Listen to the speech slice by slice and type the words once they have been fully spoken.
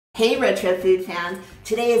Hey Retro Food fans,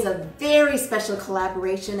 today is a very special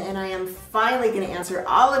collaboration and I am finally going to answer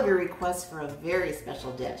all of your requests for a very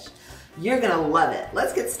special dish. You're going to love it.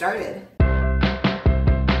 Let's get started.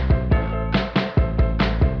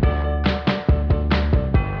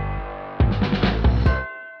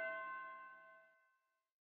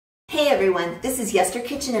 Hey everyone, this is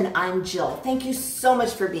YesterKitchen and I'm Jill. Thank you so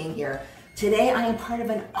much for being here. Today I am part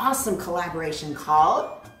of an awesome collaboration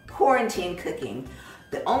called Quarantine Cooking.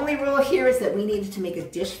 The only rule here is that we needed to make a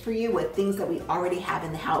dish for you with things that we already have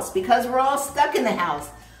in the house because we're all stuck in the house.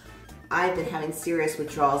 I've been having serious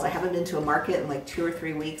withdrawals. I haven't been to a market in like 2 or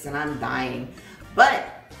 3 weeks and I'm dying, but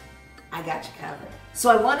I got you covered. So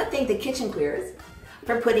I want to thank the Kitchen Queers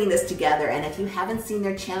for putting this together, and if you haven't seen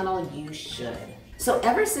their channel, you should. So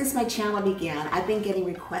ever since my channel began, I've been getting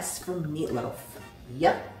requests for meatloaf.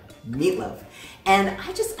 Yep, meatloaf. And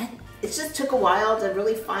it just took a while to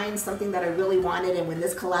really find something that I really wanted, and when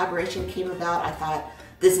this collaboration came about, I thought,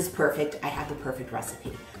 this is perfect, I have the perfect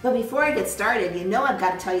recipe. But before I get started, you know I've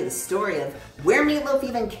got to tell you the story of where meatloaf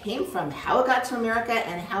even came from, how it got to America,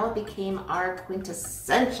 and how it became our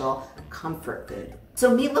quintessential comfort food.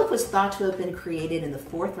 So meatloaf was thought to have been created in the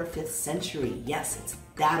 4th or 5th century. Yes, it's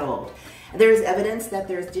that old. There's evidence that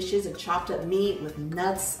there's dishes of chopped up meat with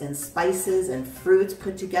nuts and spices and fruits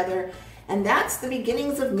put together. And that's the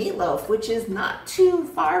beginnings of meatloaf, which is not too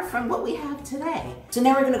far from what we have today. So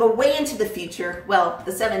now we're going to go way into the future, well,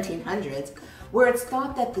 the 1700s, where it's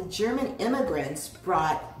thought that the German immigrants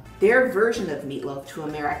brought their version of meatloaf to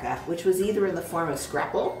America, which was either in the form of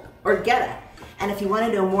scrapple or geta. And if you want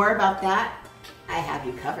to know more about that, I have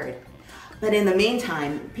you covered. But in the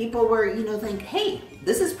meantime, people were, think, hey,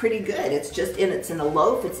 this is pretty good. It's in a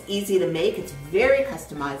loaf, it's easy to make, it's very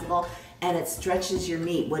customizable, and it stretches your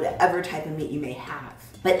meat, whatever type of meat you may have.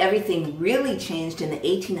 But everything really changed in the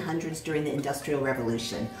 1800s during the Industrial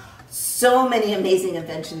Revolution. So many amazing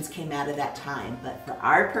inventions came out of that time, but for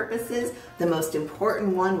our purposes, the most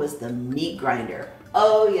important one was the meat grinder.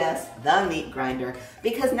 Oh yes, the meat grinder.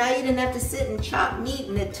 Because now you didn't have to sit and chop meat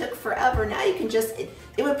and it took forever. Now you can just,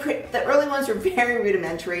 the early ones were very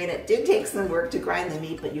rudimentary and it did take some work to grind the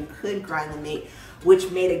meat, but you could grind the meat,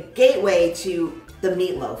 which made a gateway to the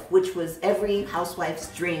meatloaf, which was every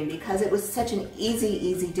housewife's dream because it was such an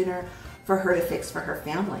easy dinner for her to fix for her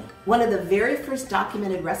family. One of the very first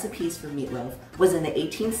documented recipes for meatloaf was in the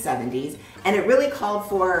 1870s, and it really called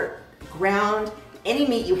for ground any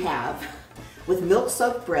meat you have with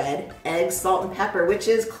milk-soaked bread, eggs, salt, and pepper, which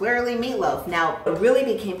is clearly meatloaf. Now, it really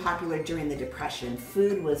became popular during the Depression.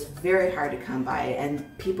 Food was very hard to come by,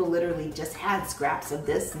 and people literally just had scraps of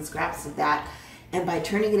this and scraps of that. And by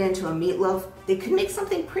turning it into a meatloaf, they could make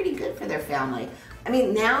something pretty good for their family. I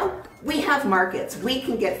mean, now we have markets, we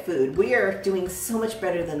can get food. We are doing so much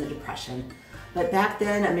better than the Depression. But back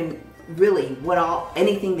then, I mean, really,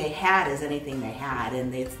 anything they had is anything they had,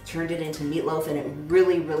 and they turned it into meatloaf, and it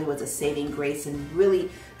really was a saving grace and really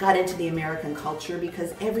got into the American culture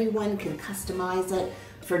because everyone can customize it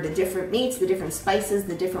for the different meats, the different spices,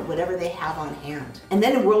 the different whatever they have on hand. And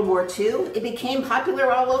then in World War II, it became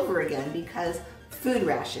popular all over again because food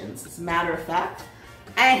rations. As a matter of fact,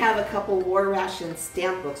 I have a couple war ration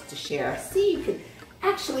stamp books to share. See, you could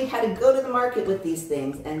actually had to go to the market with these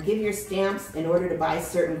things and give your stamps in order to buy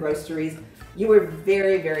certain groceries. You were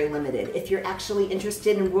very limited. If you're actually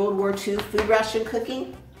interested in World War II food ration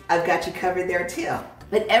cooking, I've got you covered there too.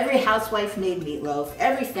 But every housewife made meatloaf,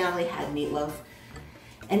 every family had meatloaf,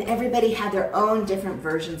 and everybody had their own different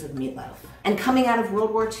versions of meatloaf. And coming out of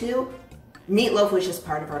World War II, meatloaf was just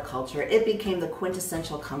part of our culture. It became the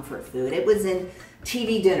quintessential comfort food. It was in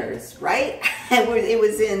TV dinners, right? It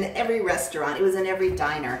was in every restaurant. It was in every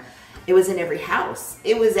diner. It was in every house.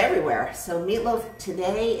 It was everywhere. So meatloaf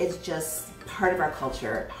today is just part of our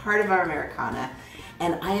culture, part of our Americana.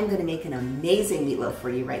 And I am going to make an amazing meatloaf for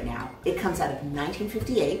you right now. It comes out of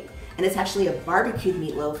 1958. And it's actually a barbecued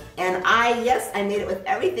meatloaf, and yes, I made it with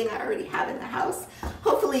everything I already have in the house.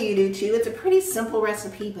 Hopefully you do too. It's a pretty simple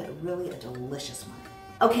recipe, but really a delicious one.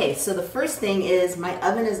 Okay, so the first thing is my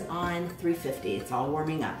oven is on 350. It's all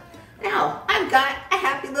warming up. Now, I've got a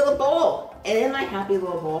happy little bowl, and in my happy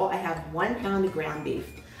little bowl, I have 1 pound of ground beef.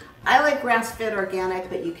 I like grass-fed organic,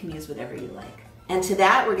 but you can use whatever you like. And to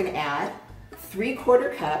that, we're gonna add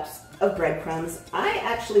 3/4 cups of breadcrumbs. I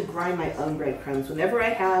actually grind my own breadcrumbs. Whenever I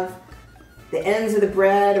have the ends of the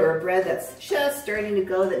bread or a bread that's just starting to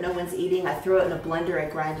go that no one's eating, I throw it in a blender, I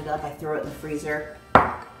grind it up, I throw it in the freezer.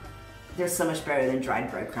 They're so much better than dried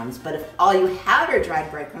breadcrumbs, but if all you have are dried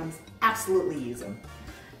breadcrumbs, absolutely use them.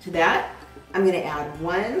 To that, I'm gonna add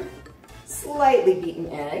 1 slightly beaten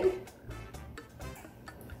egg,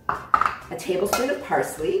 a tablespoon of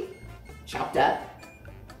parsley, chopped up,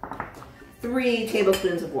 3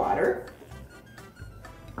 tablespoons of water,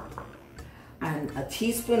 and a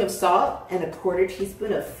teaspoon of salt and a 1/4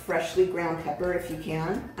 teaspoon of freshly ground pepper if you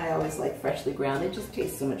can. I always like freshly ground, it just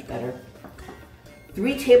tastes so much better.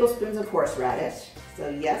 3 tablespoons of horseradish, so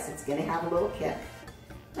yes, it's gonna have a little kick.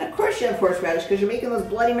 And of course you have horseradish because you're making those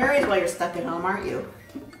Bloody Marys while you're stuck at home, aren't you?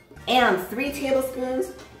 And 3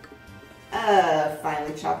 tablespoons of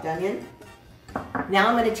finely chopped onion. Now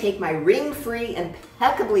I'm gonna take my ring-free,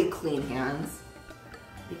 impeccably clean hands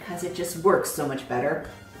because it just works so much better.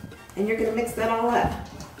 And you're gonna mix that all up.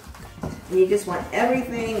 And you just want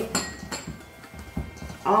everything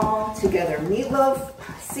all together. Meatloaf,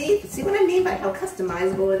 see what I mean by how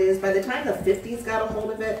customizable it is? By the time the 50s got a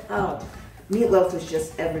hold of it, oh, meatloaf was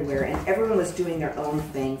just everywhere and everyone was doing their own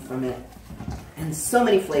thing from it. And so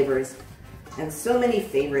many flavors and so many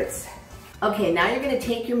favorites. Okay, now you're gonna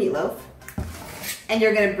take your meatloaf and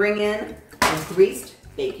you're gonna bring in a greased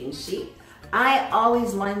baking sheet. I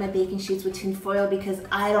always line my baking sheets with tin foil because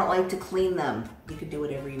I don't like to clean them. You can do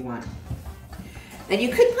whatever you want. Now you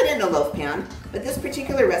could put in a loaf pan, but this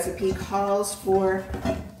particular recipe calls for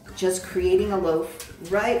just creating a loaf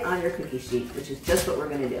right on your cookie sheet, which is just what we're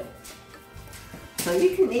gonna do. So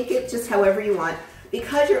you can make it just however you want.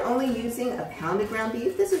 Because you're only using a pound of ground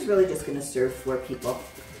beef, this is really just gonna serve 4 people.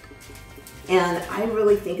 And I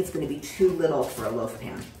really think it's gonna be too little for a loaf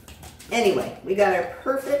pan. Anyway, we got our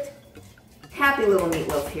perfect, happy little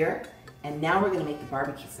meatloaf here. And now we're gonna make the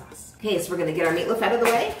barbecue sauce. Okay, so we're gonna get our meatloaf out of the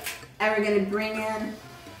way and we're gonna bring in,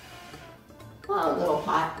 well, a little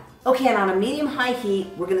pot. Okay, and on a medium-high heat,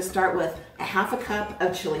 we're gonna start with a 1/2 cup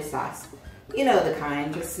of chili sauce. You know the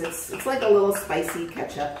kind, it's like a little spicy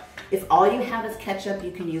ketchup. If all you have is ketchup,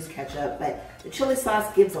 you can use ketchup, but the chili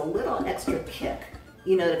sauce gives a little extra kick,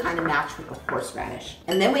 you know, to kind of match with the horseradish.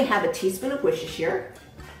 And then we have a teaspoon of Worcestershire,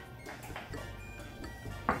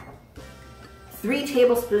 3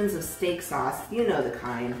 tablespoons of steak sauce, you know the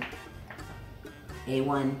kind,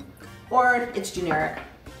 A-1, or it's generic.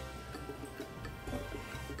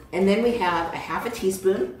 And then we have a 1/2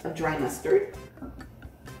 teaspoon of dry mustard,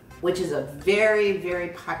 which is a very, very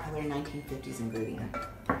popular 1950s ingredient.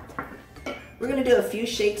 We're gonna do a few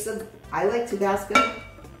shakes of, I like Tabasco,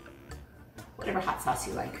 whatever hot sauce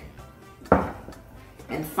you like.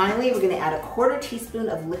 And finally, we're gonna add a 1/4 teaspoon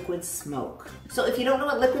of liquid smoke. So if you don't know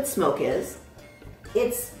what liquid smoke is,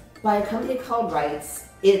 it's by a company called Wright's.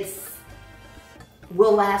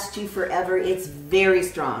 Will last you forever. It's very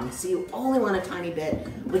strong, so you only want a tiny bit,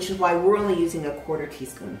 which is why we're only using a 1/4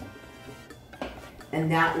 teaspoon. And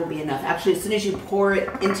that will be enough. Actually, as soon as you pour it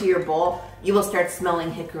into your bowl, you will start smelling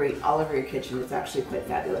hickory all over your kitchen. It's actually quite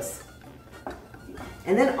fabulous.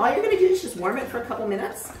 And then all you're gonna do is just warm it for a couple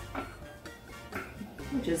minutes,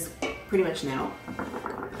 which is pretty much now.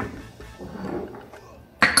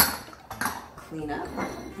 Clean up,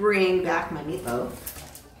 bring back my meatloaf.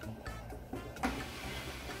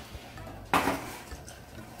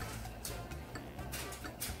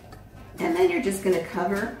 And then you're just gonna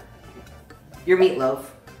cover your meatloaf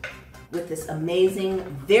with this amazing,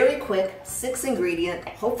 very quick, 6 ingredient,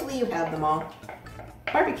 hopefully you have them all,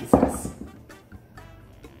 barbecue sauce.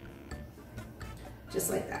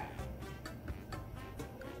 Just like that.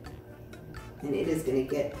 And it is gonna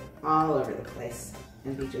get all over the place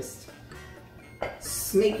and be just,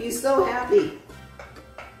 make you so happy.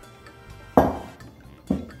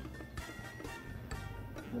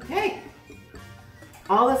 Okay,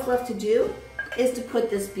 all that's left to do is to put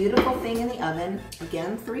this beautiful thing in the oven,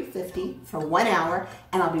 again 350 for 1 hour,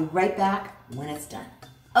 and I'll be right back when it's done.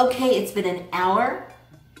 Okay, it's been an hour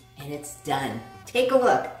and it's done. Take a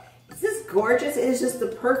look. Is this gorgeous? It is just the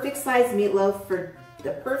perfect size meatloaf for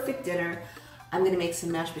the perfect dinner. I'm gonna make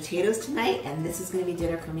some mashed potatoes tonight, and this is gonna be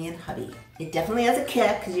dinner for me and hubby. It definitely has a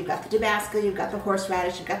kick because you've got the Tabasco, you've got the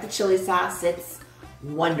horseradish, you've got the chili sauce. It's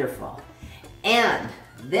wonderful. And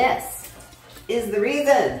this is the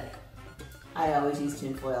reason I always use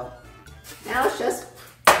tin foil. Now it's just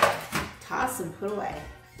toss and put away.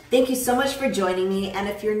 Thank you so much for joining me, and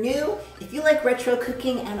if you're new, if you like retro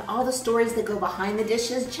cooking and all the stories that go behind the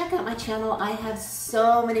dishes, check out my channel. I have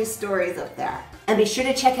so many stories up there. And be sure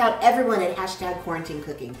to check out everyone at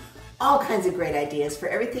 #QuarantineCooking. All kinds of great ideas for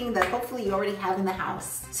everything that hopefully you already have in the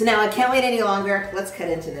house. So now I can't wait any longer. Let's cut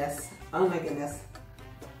into this. Oh my goodness.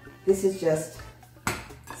 This is just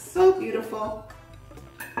so beautiful.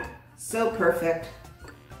 So perfect.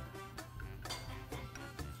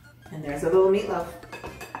 And there's a little meatloaf.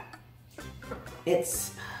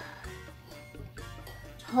 It's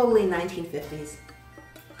totally 1950s.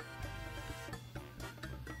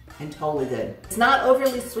 and totally good. It's not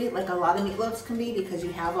overly sweet like a lot of meatloafs can be because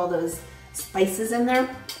you have all those spices in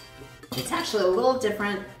there. It's actually a little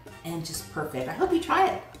different and just perfect. I hope you try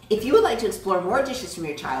it. If you would like to explore more dishes from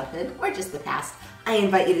your childhood or just the past, I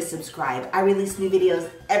invite you to subscribe. I release new videos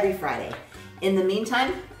every Friday. In the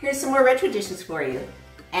meantime, here's some more retro dishes for you.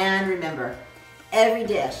 And remember, every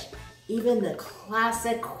dish, even the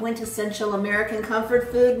classic quintessential American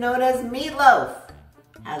comfort food known as meatloaf,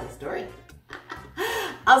 has a story.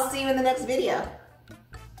 I'll see you in the next video.